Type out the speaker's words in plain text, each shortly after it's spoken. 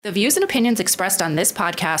The views and opinions expressed on this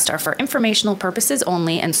podcast are for informational purposes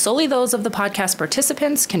only and solely those of the podcast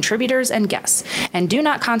participants, contributors, and guests, and do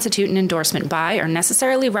not constitute an endorsement by or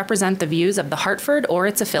necessarily represent the views of The Hartford or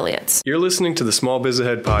its affiliates. You're listening to the Small Biz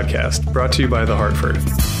Ahead podcast, brought to you by The Hartford.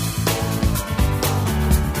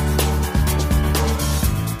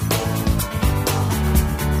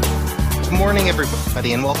 Good morning,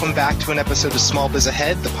 everybody, and welcome back to an episode of Small Biz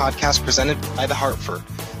Ahead, the podcast presented by The Hartford.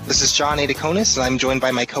 This is John Adakonis, and I'm joined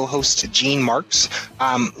by my co-host, Gene Marks.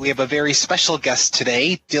 We have a very special guest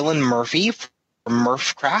today, Dylan Murphy from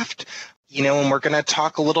Murphcraft. And we're going to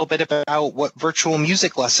talk a little bit about what virtual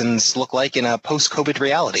music lessons look like in a post-COVID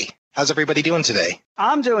reality. How's everybody doing today?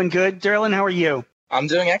 I'm doing good. Dylan, how are you? I'm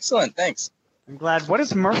doing excellent, thanks. I'm glad. What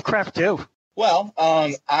does Murphcraft do? Well,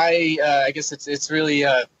 I guess it's really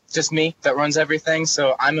just me that runs everything.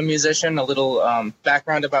 So I'm a musician. A little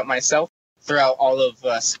background about myself. Throughout all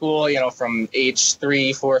of school, from age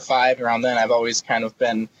 3, 4, 5, around then, I've always kind of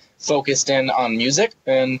been focused in on music.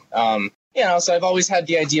 And, so I've always had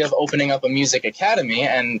the idea of opening up a music academy.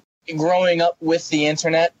 And growing up with the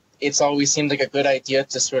internet, it's always seemed like a good idea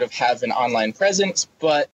to sort of have an online presence.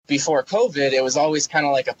 But before COVID, it was always kind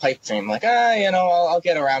of like a pipe dream, like, I'll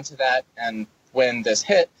get around to that. And when this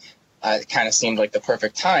hit, it kind of seemed like the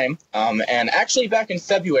perfect time. And actually back in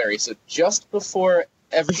February, so just before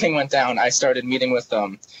everything went down, I started meeting with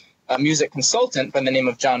a music consultant by the name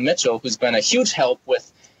of John Mitchell, who's been a huge help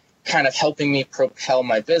with kind of helping me propel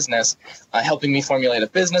my business, helping me formulate a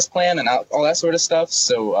business plan and all that sort of stuff.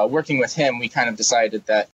 So working with him, we kind of decided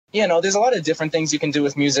that, there's a lot of different things you can do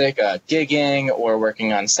with music, gigging or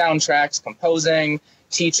working on soundtracks, composing,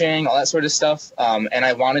 teaching, all that sort of stuff. And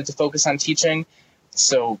I wanted to focus on teaching.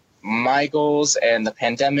 So my goals and the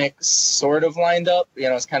pandemic sort of lined up.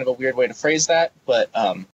 It's kind of a weird way to phrase that, but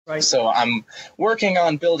Right. So I'm working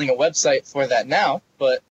on building a website for that now,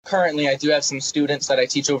 but currently I do have some students that I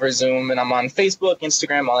teach over Zoom, and I'm on Facebook,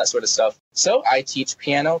 Instagram, all that sort of stuff. So I teach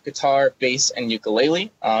piano, guitar, bass, and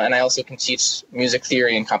ukulele, and I also can teach music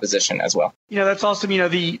theory and composition as well. That's awesome.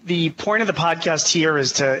 The point of the podcast here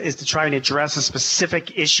is to try and address a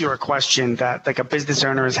specific issue or question that like a business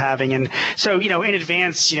owner is having. And so, in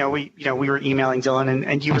advance, we were emailing Dylan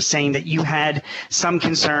and you were saying that you had some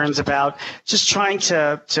concerns about just trying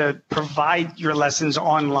to provide your lessons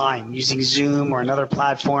online using Zoom or another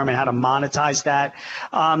platform and how to monetize that.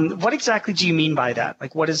 What exactly do you mean by that?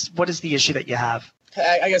 Like, what is the issue that you have?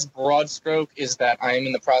 I guess broad stroke is that I am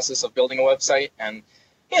in the process of building a website, and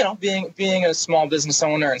being a small business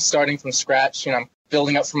owner and starting from scratch, I'm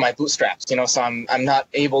building up from my bootstraps, so I'm not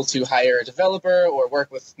able to hire a developer or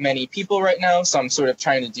work with many people right now. So I'm sort of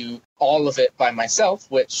trying to do all of it by myself,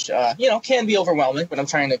 which, can be overwhelming, but I'm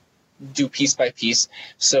trying to do piece by piece.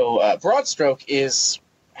 So broad stroke is,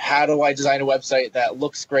 how do I design a website that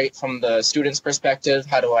looks great from the student's perspective?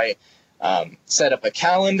 How do I set up a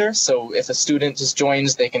calendar so if a student just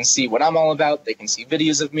joins, they can see what I'm all about, they can see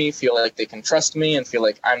videos of me, feel like they can trust me, and feel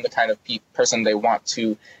like I'm the kind of person they want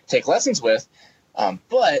to take lessons with.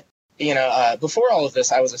 But before all of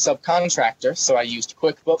this, I was a subcontractor, so I used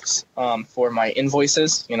QuickBooks for my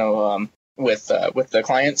invoices, with the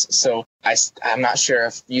clients. So I'm not sure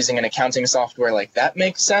if using an accounting software like that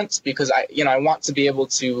makes sense, because I want to be able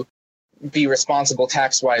to be responsible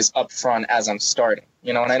tax-wise upfront as I'm starting.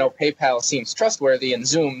 And I know PayPal seems trustworthy and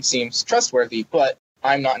Zoom seems trustworthy, but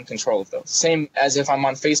I'm not in control of those. Same as if I'm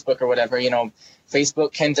on Facebook or whatever,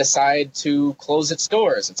 Facebook can decide to close its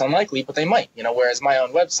doors. It's unlikely, but they might, whereas my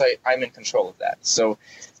own website, I'm in control of that. So,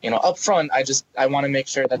 upfront, I want to make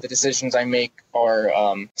sure that the decisions I make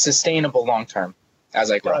are sustainable long-term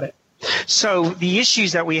as I grow. Got it. So the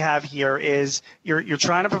issues that we have here is you're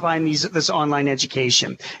trying to provide this online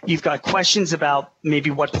education. You've got questions about maybe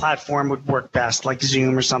what platform would work best, like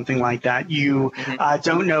Zoom or something like that. You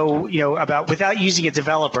don't know, about without using a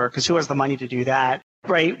developer, because who has the money to do that?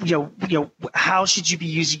 Right. How should you be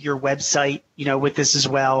using your website, with this as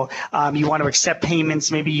well? You want to accept payments,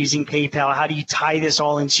 maybe using PayPal. How do you tie this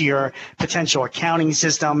all into your potential accounting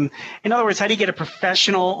system? In other words, how do you get a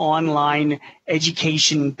professional online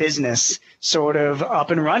education business sort of up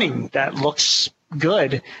and running that looks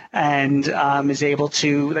good and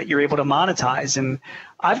that you're able to monetize? And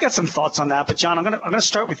I've got some thoughts on that, but John, I'm gonna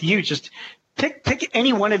start with you. Just pick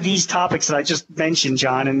any one of these topics that I just mentioned,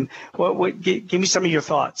 John, and give me some of your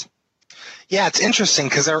thoughts. Yeah, it's interesting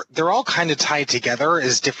because they're all kind of tied together,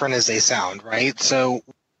 as different as they sound, right? So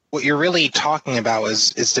what you're really talking about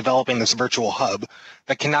is developing this virtual hub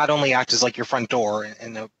that can not only act as like your front door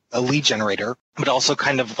and a lead generator, but also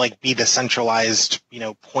kind of like be the centralized,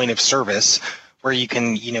 point of service where you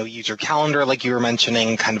can, use your calendar, like you were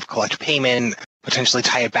mentioning, kind of collect payment, potentially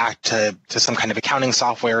tie it back to some kind of accounting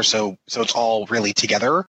software. So it's all really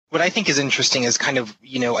together. What I think is interesting is kind of,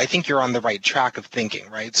 I think you're on the right track of thinking,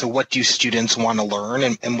 right? So what do students want to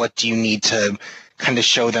learn and what do you need to kind of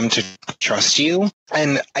show them to trust you?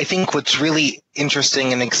 And I think what's really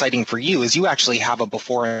interesting and exciting for you is you actually have a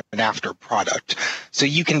before and after product. So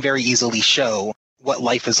you can very easily show what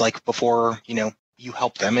life is like before, you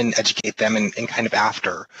help them and educate them and kind of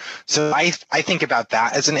after. So I think about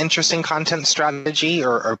that as an interesting content strategy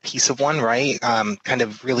or piece of one, right? Kind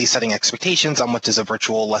of really setting expectations on what does a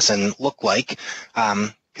virtual lesson look like.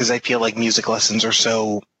 Because I feel like music lessons are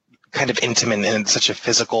so kind of intimate and it's such a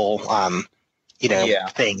physical,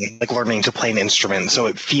 thing, like learning to play an instrument. So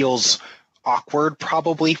it feels awkward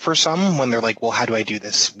probably for some when they're like, well, how do I do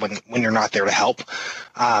this when you're not there to help?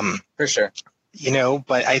 For sure.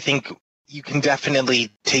 But I think you can definitely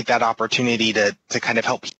take that opportunity to kind of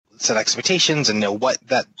help set expectations and know what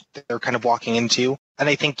that they're kind of walking into. And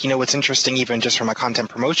I think, what's interesting, even just from a content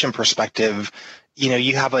promotion perspective,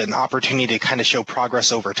 you have an opportunity to kind of show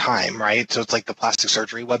progress over time, right? So it's like the plastic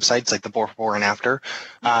surgery websites, like the before and after.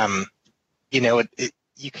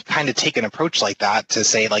 You can kind of take an approach like that to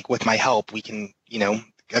say, like, with my help, we can,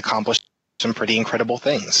 accomplish some pretty incredible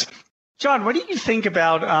things. John, what do you think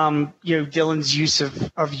about Dylan's use of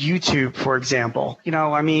YouTube, for example?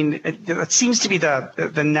 It seems to be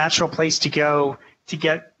the natural place to go to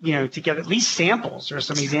get at least samples or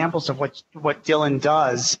some examples of what Dylan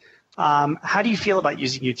does. How do you feel about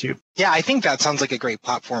using YouTube? Yeah, I think that sounds like a great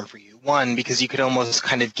platform for you. One, because you could almost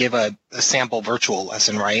kind of give a sample virtual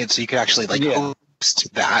lesson, right? So you could actually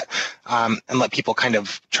host that and let people kind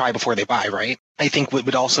of try before they buy, right? I think what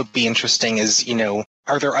would also be interesting is,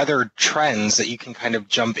 are there other trends that you can kind of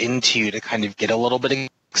jump into to kind of get a little bit of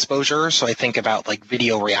exposure? So I think about like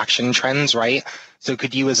video reaction trends, right? So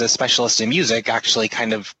could you as a specialist in music actually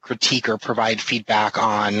kind of critique or provide feedback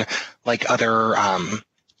on like other,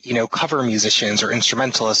 cover musicians or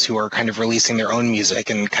instrumentalists who are kind of releasing their own music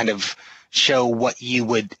and kind of show what you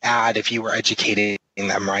would add if you were educating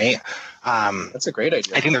them, right? That's a great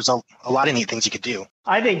idea. I think there's a lot of neat things you could do.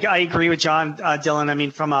 I think I agree with John,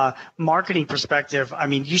 Dylan. From a marketing perspective,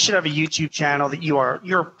 you should have a YouTube channel that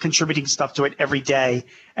you're contributing stuff to it every day.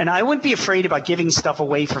 And I wouldn't be afraid about giving stuff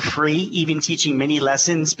away for free, even teaching mini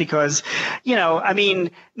lessons, because,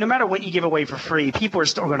 no matter what you give away for free, people are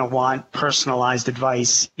still going to want personalized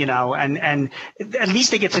advice, and at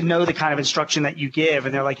least they get to know the kind of instruction that you give.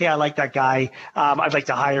 And they're like, hey, I like that guy. I'd like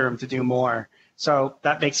to hire him to do more. So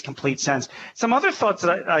that makes complete sense. Some other thoughts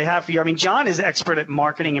that I have for you. John is expert at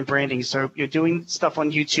marketing and branding. So you're doing stuff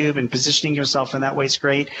on YouTube and positioning yourself in that way is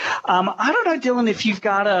great. I don't know, Dylan, if you've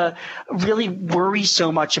got to really worry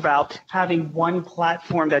so much about having one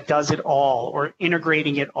platform that does it all or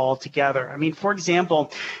integrating it all together. For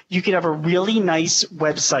example, you could have a really nice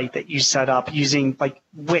website that you set up using like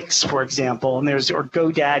Wix, for example, and or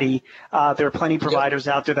GoDaddy. There are plenty of providers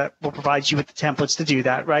out there that will provide you with the templates to do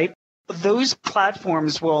that, right? Those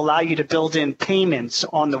platforms will allow you to build in payments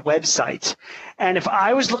on the website. And if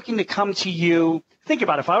I was looking to come to you, think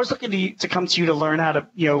about it, if I was looking to come to you to learn how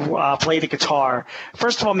to play the guitar,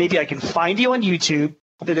 first of all, maybe I can find you on YouTube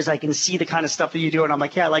because I can see the kind of stuff that you do, and I'm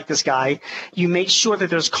like, yeah, I like this guy. You make sure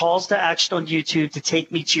that there's calls to action on YouTube to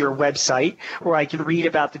take me to your website where I can read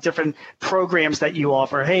about the different programs that you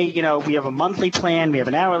offer. Hey, we have a monthly plan, we have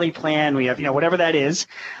an hourly plan, we have, whatever that is.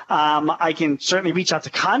 I can certainly reach out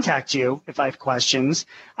to contact you if I have questions.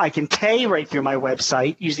 I can pay right through my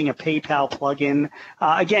website using a PayPal plugin.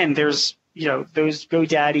 Again, there's those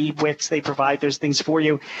GoDaddy, Wix, they provide those things for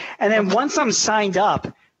you. And then once I'm signed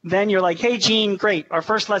up, then you're like, hey, Gene, great. Our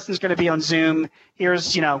first lesson is going to be on Zoom.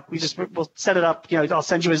 Here's, we'll set it up. I'll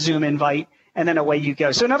send you a Zoom invite, and then away you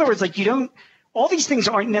go. So in other words, like all these things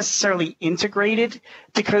aren't necessarily integrated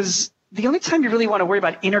because the only time you really want to worry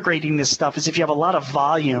about integrating this stuff is if you have a lot of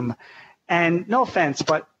volume. And no offense,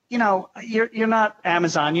 but you're not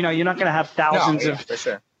Amazon. You're not going to have thousands of. For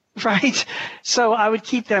sure. Right. So I would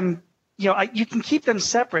keep them. You can keep them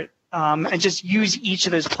separate. And just use each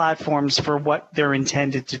of those platforms for what they're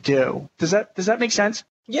intended to do. Does that make sense?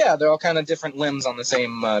 Yeah, they're all kind of different limbs on the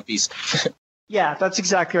same beast. Yeah, that's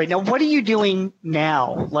exactly right. Now, what are you doing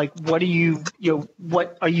now? Like, what are you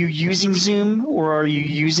using Zoom, or are you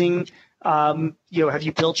using, have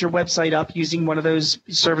you built your website up using one of those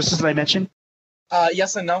services that I mentioned?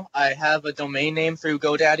 Yes and no. I have a domain name through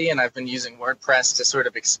GoDaddy, and I've been using WordPress to sort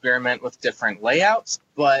of experiment with different layouts,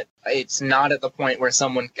 but it's not at the point where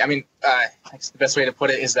the best way to put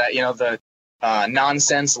it is that, the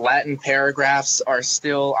nonsense Latin paragraphs are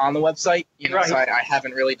still on the website. Right. So I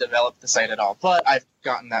haven't really developed the site at all, but I've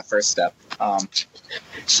gotten that first step.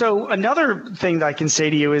 So another thing that I can say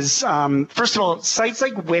to you is, first of all, sites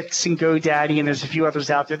like Wix and GoDaddy, and there's a few others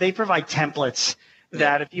out there, they provide templates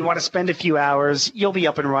that if you want to spend a few hours, you'll be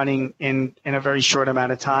up and running in a very short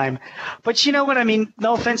amount of time. But you know what I mean?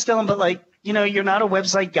 No offense, Dylan, but like, you're not a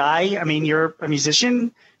website guy. I mean, you're a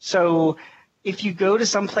musician. So if you go to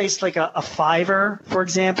some place like a Fiverr, for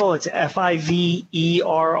example, it's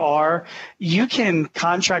Fiverr, you can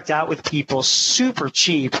contract out with people super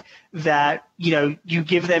cheap that, you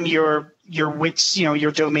give them your Wix,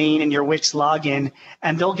 your domain and your Wix login,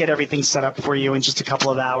 and they'll get everything set up for you in just a couple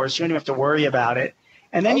of hours. You don't even have to worry about it.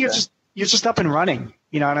 And then you're just up and running.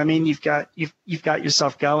 You know what I mean? You've got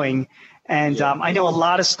yourself going. And I know a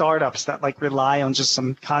lot of startups that like rely on just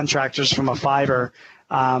some contractors from a Fiverr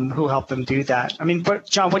who help them do that. I mean, but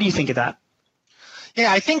John, what do you think of that?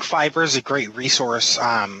 Yeah, I think Fiverr is a great resource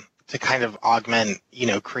to kind of augment,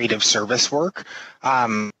 creative service work.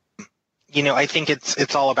 I think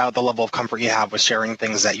it's all about the level of comfort you have with sharing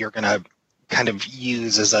things that you're going to kind of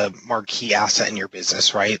use as a marquee asset in your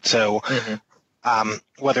business, right? So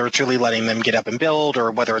whether it's really letting them get up and build,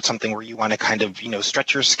 or whether it's something where you want to kind of,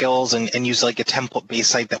 stretch your skills and use like a template-based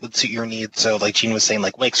site that would suit your needs. So like Gene was saying,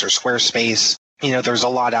 like Wix or Squarespace, there's a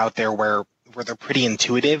lot out there where they're pretty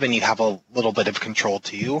intuitive and you have a little bit of control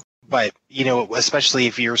too. But, especially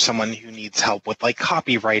if you're someone who needs help with like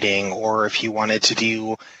copywriting, or if you wanted to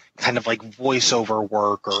do kind of like voiceover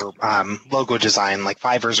work or logo design, like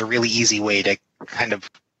Fiverr is a really easy way to kind of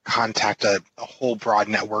contact a whole broad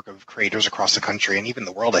network of creators across the country and even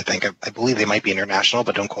the world. I think I believe they might be international,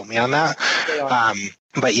 but don't quote me on that.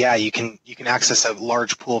 But yeah, you can access a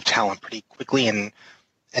large pool of talent pretty quickly and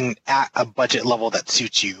at a budget level that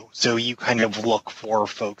suits you. So you kind of look for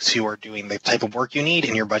folks who are doing the type of work you need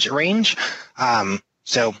in your budget range.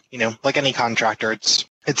 So like any contractor, it's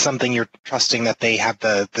something you're trusting that they have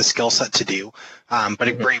the skill set to do, but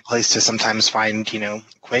a great place to sometimes find,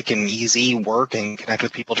 quick and easy work and connect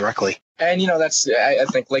with people directly. And, I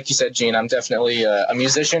think, like you said, Gene, I'm definitely a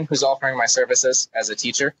musician who's offering my services as a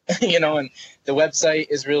teacher, and the website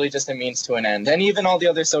is really just a means to an end. And even all the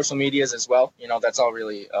other social medias as well, that's all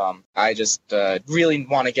really, I just really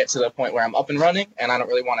want to get to the point where I'm up and running, and I don't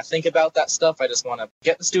really want to think about that stuff. I just want to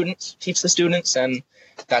get the students, teach the students, and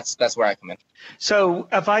that's where I come in. So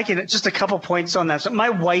if I can, just a couple points on that. So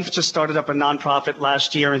my wife just started up a nonprofit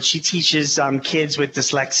last year, and she teaches kids with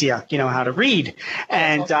dyslexia, how to read.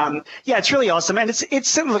 And yeah, it's really awesome. And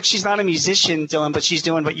it's look, she's not a musician, Dylan, but she's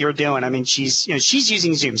doing what you're doing. I mean, she's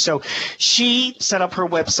using Zoom. So she set up her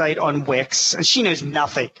website on Wix, and she knows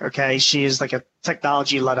nothing. Okay, she is like a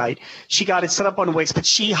technology Luddite. She got it set up on Wix, but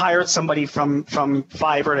she hired somebody from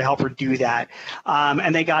Fiverr to help her do that.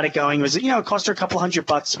 And they got it going. It was, it cost her a couple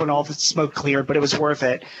 $100 when all the smoke cleared, but it was worth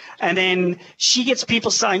it. And then she gets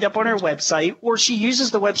people signed up on her website, or she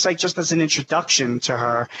uses the website just as an introduction to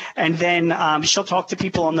her. And then she'll talk to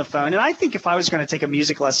people on the phone. And I think if I was going to take a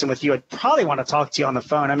music lesson with you, I'd probably want to talk to you on the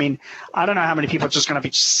phone. I mean, I don't know how many people are just going to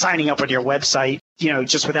be signing up on your website,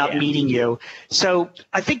 just without meeting you. So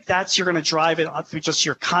I think you're going to drive it through just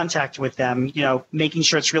your contact with them, making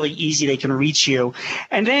sure it's really easy, they can reach you.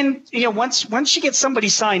 And then, once she gets somebody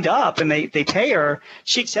signed up and they pay her,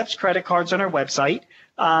 she accepts credit cards on her website.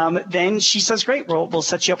 Then she says, great, we'll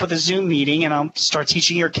set you up with a Zoom meeting and I'll start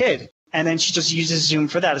teaching your kid. And then she just uses Zoom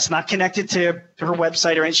for that. It's not connected to her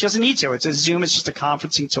website or anything. She doesn't need to. It's a Zoom. It's just a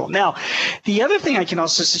conferencing tool. Now, the other thing I can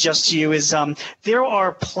also suggest to you is there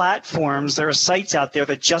are platforms, there are sites out there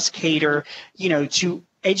that just cater, to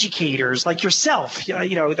educators like yourself,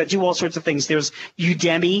 that do all sorts of things. There's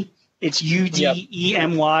Udemy. It's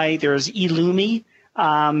Udemy. There's Eloomi,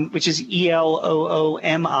 which is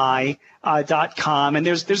ELOOMI.com. And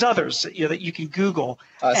there's others, that you can Google.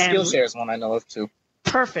 Skillshare is one I know of too.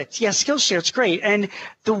 Perfect. Yeah, Skillshare, it's great. And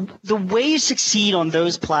the way you succeed on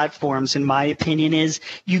those platforms, in my opinion, is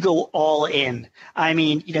you go all in. I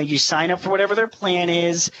mean, you sign up for whatever their plan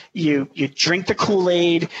is, you drink the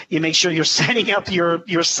Kool-Aid, you make sure you're setting up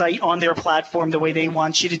your site on their platform the way they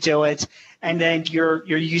want you to do it. And then you're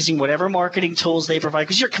using whatever marketing tools they provide,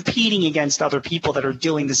 because you're competing against other people that are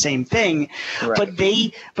doing the same thing.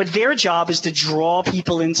 Right. But their job is to draw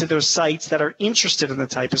people into their sites that are interested in the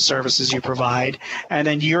type of services you provide. And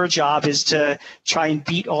then your job is to try and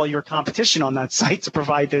beat all your competition on that site to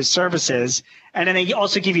provide those services. And then they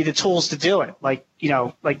also give you the tools to do it, like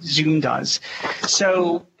Zoom does.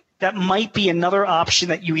 So that might be another option,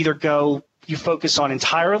 that you either go you focus on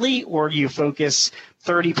entirely, or you focus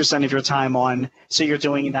 30% of your time on, so you're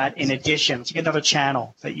doing that in addition to another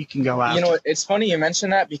channel that you can go after? You know, it's funny you mention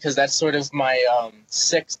that, because that's sort of my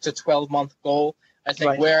 6 to 12 month goal. I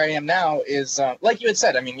think where I am now is, like you had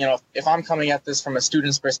said, I mean, you know, if I'm coming at this from a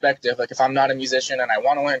student's perspective, like if I'm not a musician and I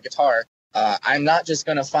want to learn guitar, I'm not just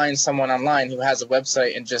going to find someone online who has a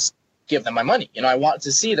website and just give them my money. You know, I want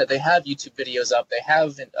to see that they have YouTube videos up, they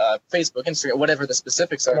have Facebook, Instagram, whatever the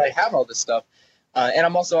specifics are, they have all this stuff. And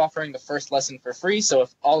I'm also offering the first lesson for free. So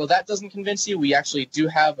if all of that doesn't convince you, we actually do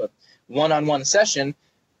have a one-on-one session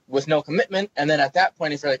with no commitment. And then at that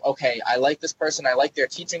point, if you're like, okay, I like this person, I like their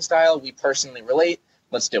teaching style, we personally relate,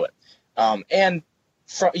 let's do it.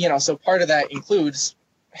 You know, so part of that includes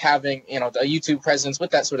having, you know, the YouTube presence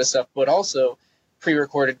with that sort of stuff, but also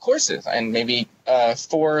pre-recorded courses and maybe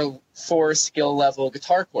four skill level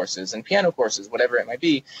guitar courses and piano courses, whatever it might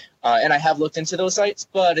be. And I have looked into those sites,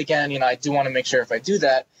 but again, you know, I do want to make sure if I do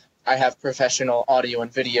that, I have professional audio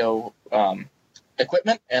and video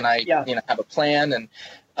equipment, and I you know, have a plan, and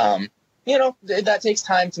you know, that takes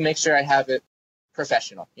time to make sure I have it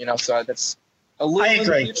professional, you know, so that's a little in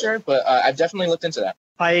the future, but I've definitely looked into that.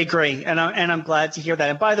 I agree, and I'm glad to hear that.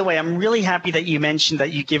 And by the way, I'm really happy that you mentioned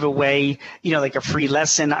that you give away, you know, like a free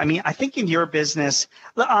lesson. I mean, I think in your business,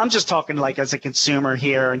 I'm just talking like as a consumer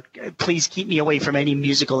here, and please keep me away from any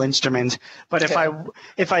musical instrument. But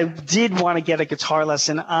if I did want to get a guitar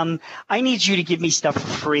lesson, I need you to give me stuff for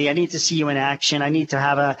free. I need to see you in action. I need to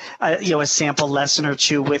have a sample lesson or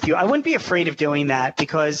two with you. I wouldn't be afraid of doing that,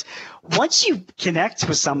 because once you connect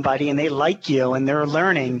with somebody and they like you and they're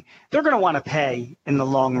learning, they're going to want to pay in the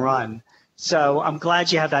long run. So I'm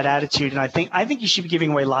glad you have that attitude, and I think you should be giving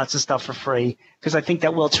away lots of stuff for free, because I think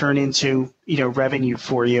that will turn into, you know, revenue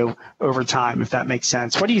for you over time, if that makes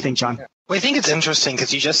sense. What do you think, John? Well, I think it's interesting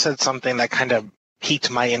because you just said something that kind of piqued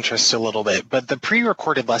my interest a little bit. But the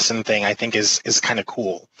pre-recorded lesson thing, I think, is kind of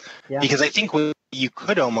cool, because I think what you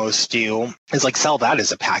could almost do is like sell that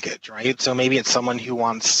as a package, right? So maybe it's someone who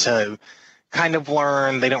wants to kind of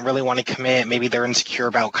learn, they don't really want to commit, maybe they're insecure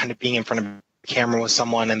about kind of being in front of a camera with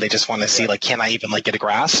someone, and they just want to see, like, can I even like get a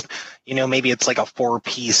grasp? You know, maybe it's like a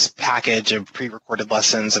 4-piece package of pre-recorded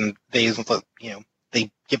lessons, and they, you know,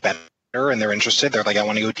 they get better and they're interested. They're like, I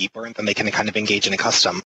want to go deeper, and then they can kind of engage in a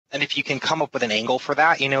custom. And if you can come up with an angle for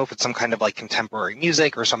that, you know, if it's some kind of like contemporary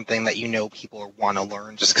music or something that, you know, people want to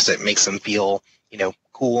learn just because it makes them feel, you know,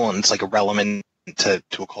 cool and it's like a relevant to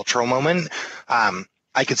a cultural moment,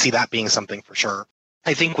 I could see that being something for sure.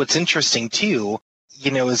 I think what's interesting too,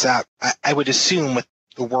 you know, is that I would assume with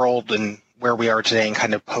the world and where we are today and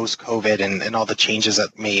kind of post-COVID and all the changes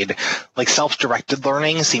that made, like self-directed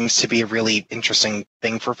learning seems to be a really interesting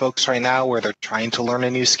thing for folks right now, where they're trying to learn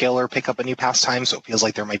a new skill or pick up a new pastime. So it feels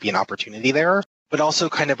like there might be an opportunity there. But also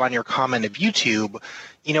kind of on your comment of YouTube,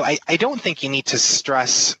 you know, I don't think you need to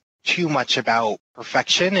stress too much about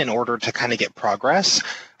perfection in order to kind of get progress.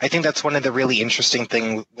 I think that's one of the really interesting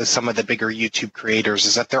things with some of the bigger YouTube creators,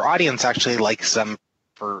 is that their audience actually likes them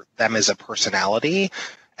for them as a personality,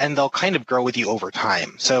 and they'll kind of grow with you over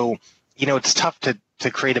time. So, you know, it's tough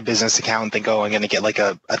to create a business account and think, oh, I'm going to get like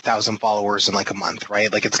 1,000 followers in like a month,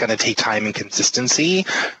 right? Like, it's going to take time and consistency,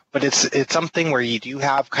 but it's something where you do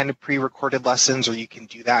have kind of pre-recorded lessons, or you can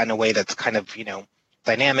do that in a way that's kind of, you know,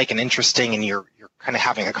 dynamic and interesting, and you're kind of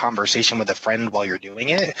having a conversation with a friend while you're doing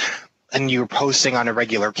it, and you're posting on a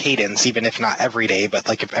regular cadence, even if not every day, but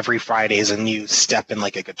like if every Friday is a new step in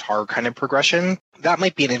like a guitar kind of progression, that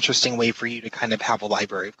might be an interesting way for you to kind of have a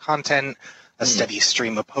library of content, a steady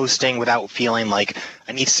stream of posting, without feeling like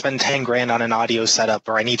I need to spend 10 grand on an audio setup,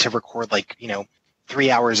 or I need to record like, you know,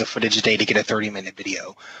 3 hours of footage a day to get a 30-minute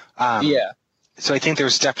video. So I think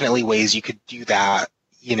there's definitely ways you could do that,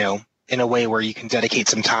 you know, in a way where you can dedicate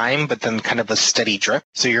some time, but then kind of a steady drip,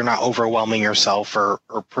 so you're not overwhelming yourself or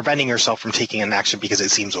preventing yourself from taking an action because it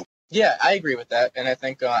seems over. Yeah, I agree with that. And I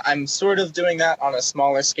think I'm sort of doing that on a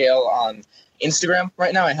smaller scale on Instagram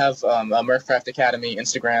right now. I have a Murphcraft Academy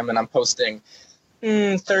Instagram, and I'm posting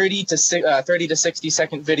 30 to 60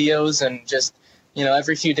 second videos, and just, you know,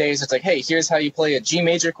 every few days it's like, hey, here's how you play a G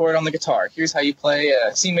major chord on the guitar. Here's how you play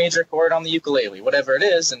a C major chord on the ukulele, whatever it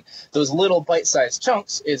is. And those little bite-sized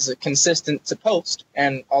chunks is consistent to post,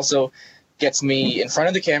 and also gets me in front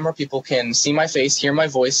of the camera. People can see my face, hear my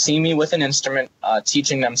voice, see me with an instrument,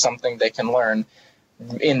 teaching them something they can learn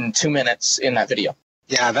in 2 minutes in that video.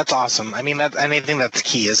 Yeah, that's awesome. I mean, I think that's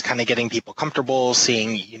key, is kind of getting people comfortable,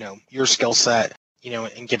 seeing, you know, your skill set, you know,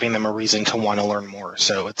 and giving them a reason to want to learn more.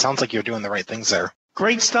 So it sounds like you're doing the right things there.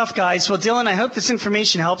 Great stuff, guys. Well, Dylan, I hope this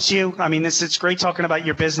information helps you. I mean, it's great talking about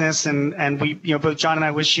your business, and we, both John and I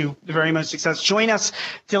wish you the very most success. Join us,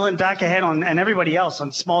 Dylan, back ahead and everybody else on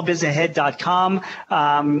smallbizahead.com.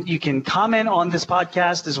 You can comment on this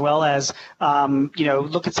podcast as well as,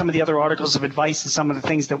 look at some of the other articles of advice and some of the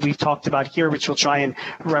things that we've talked about here, which we'll try and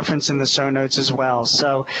reference in the show notes as well.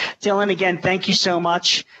 So, Dylan, again, thank you so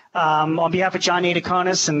much. On behalf of John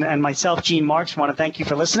Adakonis and myself, Gene Marks, I want to thank you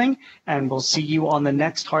for listening, and we'll see you on the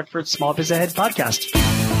next Hartford Small Biz Ahead podcast.